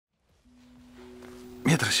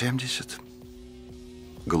1,70 м,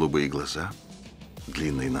 голубые глаза,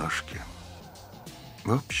 длинные ножки.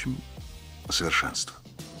 В общем, совершенство.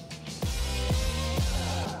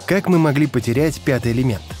 Как мы могли потерять «Пятый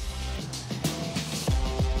элемент»?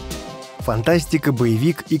 Фантастика,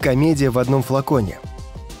 боевик и комедия в одном флаконе.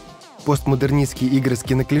 Постмодернистские игры с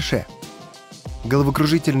киноклише.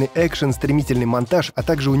 Головокружительный экшен, стремительный монтаж, а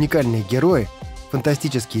также уникальные герои,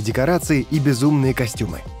 фантастические декорации и безумные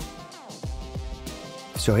костюмы.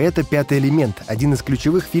 Все это «Пятый элемент», один из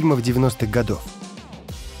ключевых фильмов 90-х годов.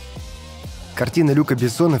 Картина Люка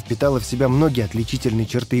Бессона впитала в себя многие отличительные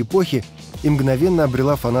черты эпохи и мгновенно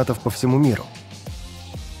обрела фанатов по всему миру.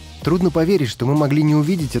 Трудно поверить, что мы могли не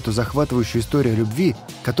увидеть эту захватывающую историю любви,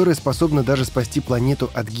 которая способна даже спасти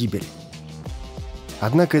планету от гибели.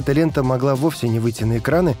 Однако эта лента могла вовсе не выйти на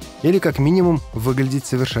экраны или, как минимум, выглядеть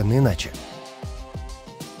совершенно иначе.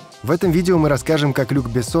 В этом видео мы расскажем, как Люк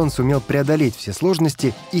Бессон сумел преодолеть все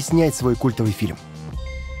сложности и снять свой культовый фильм.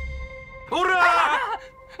 Ура!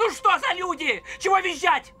 Ну что за люди? Чего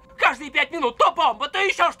визжать? Каждые 5 минут то бомба, то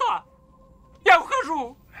еще что? Я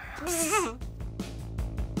ухожу! Бзз.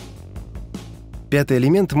 «Пятый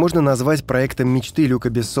элемент» можно назвать проектом мечты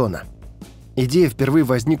Люка Бессона. Идея впервые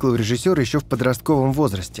возникла у режиссера еще в подростковом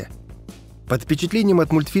возрасте. Под впечатлением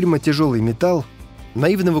от мультфильма «Тяжелый металл»,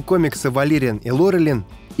 наивного комикса «Валериан и Лорелин»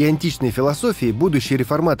 и античной философии будущий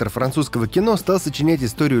реформатор французского кино стал сочинять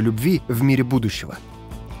историю любви в мире будущего.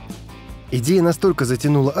 Идея настолько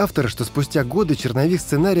затянула автора, что спустя годы черновик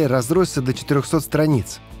сценария разросся до 400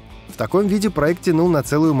 страниц. В таком виде проект тянул на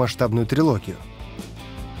целую масштабную трилогию.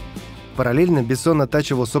 Параллельно Бессон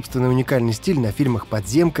оттачивал собственный уникальный стиль на фильмах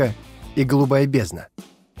 «Подземка» и «Голубая бездна».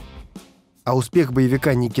 А успех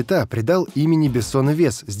боевика «Никита» придал имени Бессона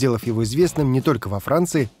вес, сделав его известным не только во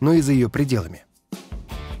Франции, но и за ее пределами.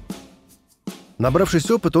 Набравшись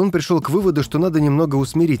опыта, он пришел к выводу, что надо немного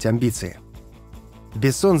усмирить амбиции.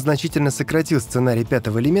 Бессон значительно сократил сценарий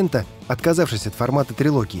 «Пятого элемента», отказавшись от формата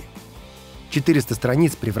трилогии. 400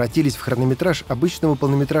 страниц превратились в хронометраж обычного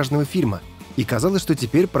полнометражного фильма, и казалось, что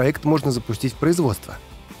теперь проект можно запустить в производство.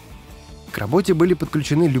 К работе были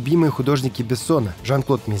подключены любимые художники Бессона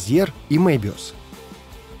Жан-Клод Мезьер и Мейбиус.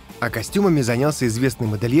 А костюмами занялся известный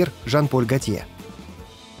модельер Жан-Поль Готье.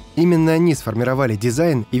 Именно они сформировали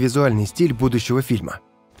дизайн и визуальный стиль будущего фильма.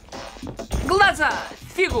 Глаза,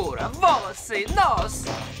 фигура, волосы, нос.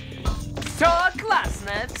 Все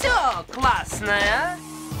классное, все классное.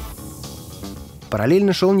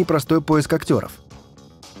 Параллельно шел непростой поиск актеров.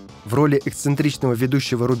 В роли эксцентричного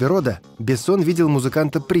ведущего Руби Рода Бессон видел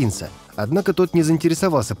музыканта Принца, однако тот не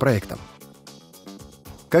заинтересовался проектом.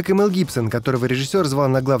 Как и Мэл Гибсон, которого режиссер звал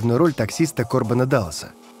на главную роль таксиста Корбана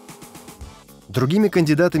Далласа. Другими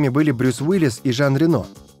кандидатами были Брюс Уиллис и Жан Рено.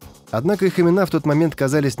 Однако их имена в тот момент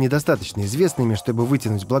казались недостаточно известными, чтобы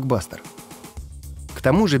вытянуть блокбастер. К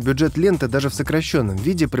тому же бюджет ленты даже в сокращенном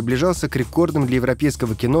виде приближался к рекордным для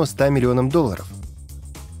европейского кино $100 миллионам.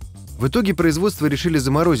 В итоге производство решили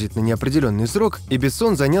заморозить на неопределенный срок, и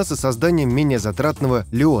Бессон занялся созданием менее затратного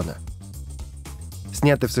 «Леона».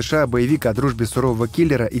 Снятый в США боевик о дружбе сурового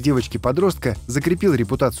киллера и девочки-подростка закрепил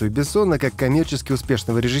репутацию Бессона как коммерчески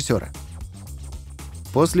успешного режиссера.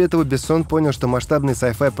 После этого Бессон понял, что масштабный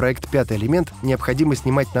sci-fi проект «Пятый элемент» необходимо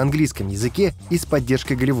снимать на английском языке и с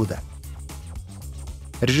поддержкой Голливуда.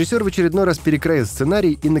 Режиссер в очередной раз перекроил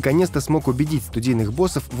сценарий и наконец-то смог убедить студийных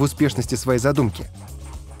боссов в успешности своей задумки.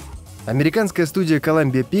 Американская студия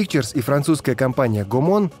Columbia Pictures и французская компания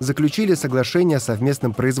Gaumont заключили соглашение о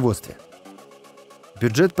совместном производстве.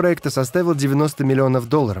 Бюджет проекта составил $90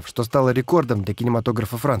 миллионов, что стало рекордом для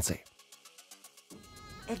кинематографа Франции.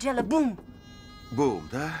 Бум. Бум,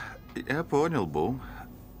 да? Я понял, бум.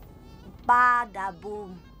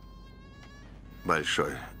 Бада-бум.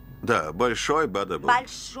 Большой. Да, большой бада-бум.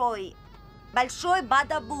 Большой. Большой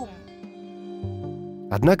бада-бум.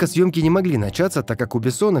 Однако съемки не могли начаться, так как у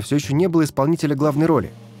Бессона все еще не было исполнителя главной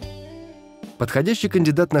роли. Подходящий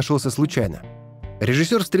кандидат нашелся случайно.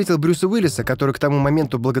 Режиссер встретил Брюса Уиллиса, который к тому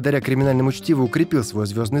моменту благодаря криминальному чтиву укрепил свой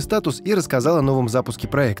звездный статус, и рассказал о новом запуске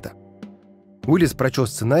проекта. Уиллис прочел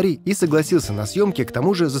сценарий и согласился на съемки, к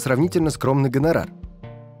тому же за сравнительно скромный гонорар.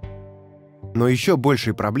 Но еще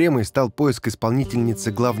большей проблемой стал поиск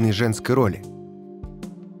исполнительницы главной женской роли.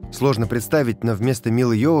 Сложно представить, но вместо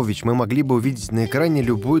Миллы Йовович мы могли бы увидеть на экране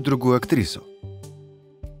любую другую актрису.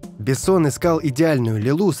 Бессон искал идеальную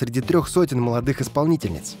Лилу среди 300 молодых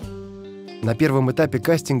исполнительниц. На первом этапе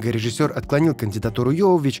кастинга режиссер отклонил кандидатуру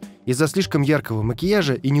Йовович из-за слишком яркого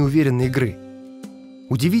макияжа и неуверенной игры.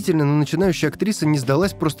 Удивительно, но начинающая актриса не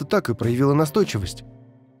сдалась просто так и проявила настойчивость.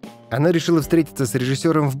 Она решила встретиться с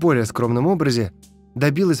режиссером в более скромном образе,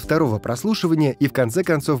 добилась второго прослушивания и в конце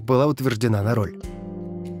концов была утверждена на роль.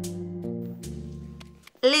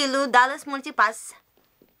 Лилу Даллас мультипас.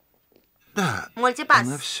 Да, Мультипас.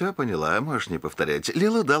 она все поняла, можешь не повторять.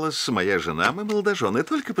 Лилу Даллас, моя жена, мы молодожены,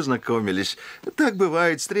 только познакомились. Так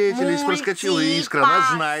бывает, встретились, проскочила искра,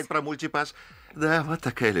 она знает про мультипас. Да, вот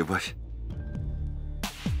такая любовь.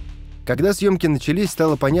 Когда съемки начались,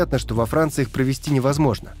 стало понятно, что во Франции их провести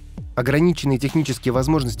невозможно. Ограниченные технические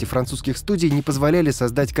возможности французских студий не позволяли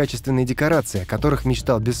создать качественные декорации, о которых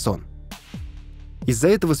мечтал Бессон. Из-за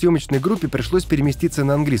этого съемочной группе пришлось переместиться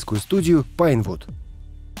на английскую студию Пайнвуд.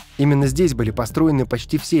 Именно здесь были построены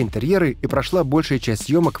почти все интерьеры и прошла большая часть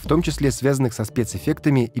съемок, в том числе связанных со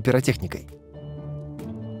спецэффектами и пиротехникой.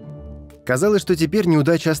 Казалось, что теперь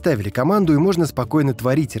неудачи оставили команду и можно спокойно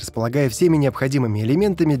творить, располагая всеми необходимыми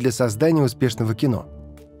элементами для создания успешного кино.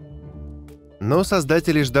 Но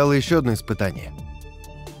создателей ждало еще одно испытание.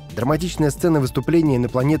 Драматичная сцена выступления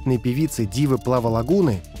инопланетной певицы Дивы Плава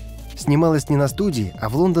Лагуны снималась не на студии, а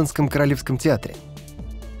в лондонском Королевском театре.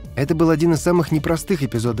 Это был один из самых непростых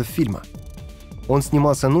эпизодов фильма. Он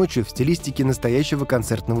снимался ночью в стилистике настоящего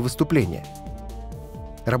концертного выступления.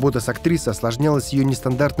 Работа с актрисой осложнялась ее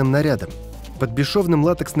нестандартным нарядом. Под бесшовным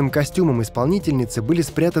латексным костюмом исполнительницы были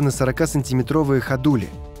спрятаны 40-сантиметровые ходули.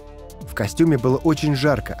 В костюме было очень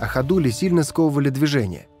жарко, а ходули сильно сковывали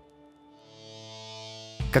движение.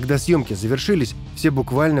 Когда съемки завершились, все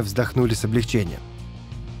буквально вздохнули с облегчением.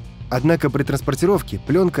 Однако при транспортировке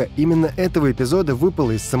пленка именно этого эпизода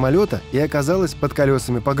выпала из самолета и оказалась под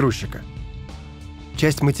колесами погрузчика.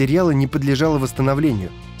 Часть материала не подлежала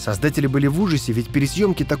восстановлению. Создатели были в ужасе, ведь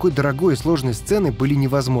пересъемки такой дорогой и сложной сцены были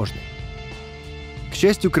невозможны. К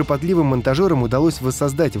счастью, кропотливым монтажерам удалось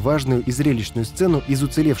воссоздать важную и зрелищную сцену из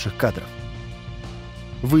уцелевших кадров.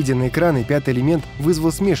 Выйдя на экраны, «Пятый элемент»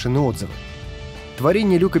 вызвал смешанные отзывы.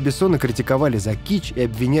 Творение Люка Бессона критиковали за кич и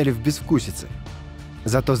обвиняли в безвкусице.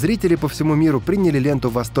 Зато зрители по всему миру приняли ленту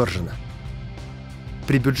восторженно.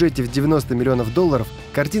 При бюджете в $90 миллионов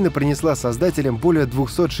картина принесла создателям более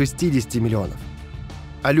 260 миллионов.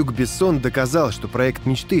 А Люк Бессон доказал, что проект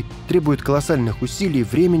мечты требует колоссальных усилий,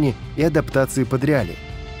 времени и адаптации под реалии.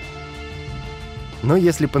 Но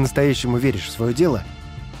если по-настоящему веришь в свое дело,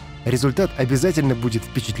 результат обязательно будет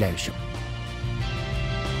впечатляющим.